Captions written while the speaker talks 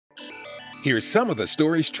Here's some of the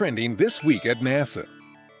stories trending this week at NASA.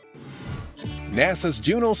 NASA's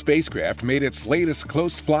Juno spacecraft made its latest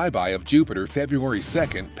close flyby of Jupiter February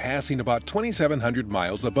 2nd, passing about 2,700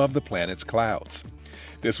 miles above the planet's clouds.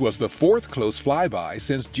 This was the fourth close flyby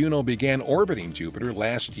since Juno began orbiting Jupiter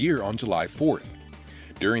last year on July 4th.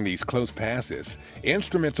 During these close passes,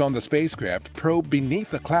 instruments on the spacecraft probe beneath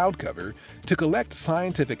the cloud cover to collect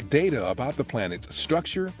scientific data about the planet's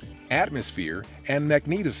structure, atmosphere, and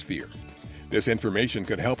magnetosphere. This information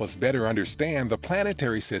could help us better understand the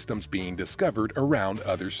planetary systems being discovered around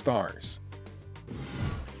other stars.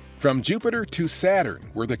 From Jupiter to Saturn,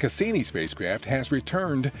 where the Cassini spacecraft has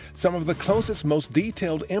returned some of the closest, most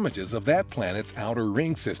detailed images of that planet's outer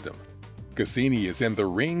ring system. Cassini is in the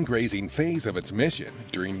ring-grazing phase of its mission,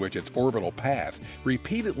 during which its orbital path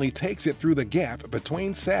repeatedly takes it through the gap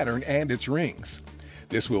between Saturn and its rings.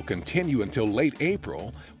 This will continue until late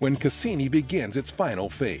April, when Cassini begins its final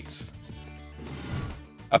phase.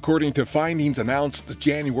 According to findings announced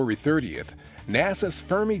January 30th, NASA's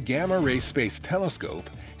Fermi Gamma Ray Space Telescope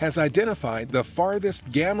has identified the farthest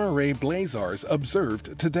gamma-ray blazars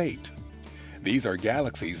observed to date. These are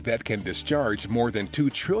galaxies that can discharge more than 2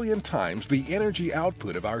 trillion times the energy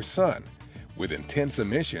output of our Sun, with intense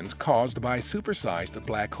emissions caused by supersized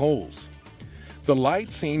black holes. The light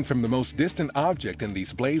seen from the most distant object in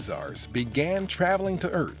these blazars began traveling to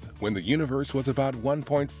Earth when the universe was about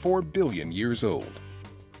 1.4 billion years old.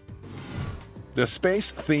 The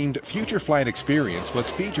space-themed Future Flight experience was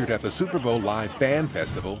featured at the Super Bowl Live Fan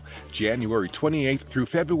Festival January 28th through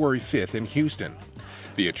February 5th in Houston.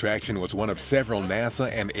 The attraction was one of several NASA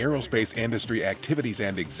and aerospace industry activities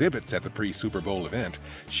and exhibits at the pre-Super Bowl event,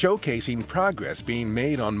 showcasing progress being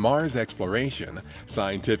made on Mars exploration,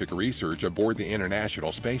 scientific research aboard the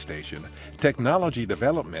International Space Station, technology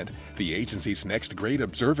development, the agency's next great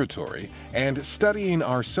observatory, and studying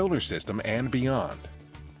our solar system and beyond.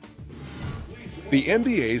 The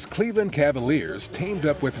NBA's Cleveland Cavaliers teamed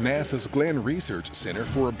up with NASA's Glenn Research Center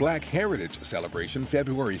for a Black Heritage celebration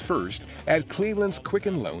February 1st at Cleveland's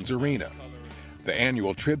Quicken Loans Arena. The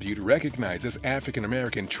annual tribute recognizes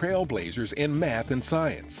African-American trailblazers in math and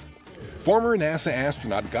science. Former NASA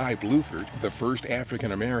astronaut Guy Bluford, the first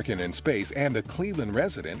African-American in space and a Cleveland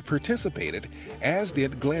resident, participated, as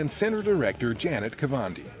did Glenn Center Director Janet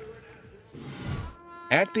Kavandi.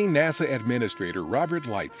 Acting NASA Administrator Robert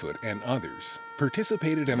Lightfoot and others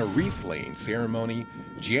participated in a wreath-laying ceremony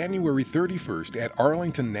January 31st at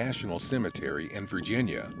Arlington National Cemetery in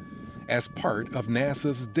Virginia as part of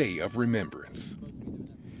NASA's Day of Remembrance.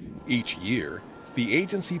 Each year, the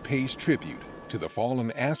agency pays tribute to the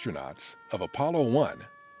fallen astronauts of Apollo 1,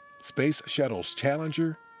 Space Shuttles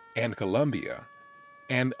Challenger and Columbia,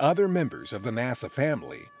 and other members of the NASA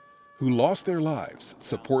family who lost their lives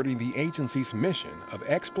supporting the agency's mission of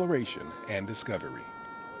exploration and discovery.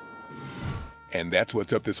 And that's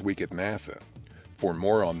what's up this week at NASA. For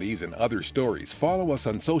more on these and other stories, follow us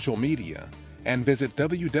on social media and visit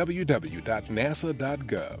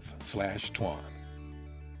www.nasa.gov/twan.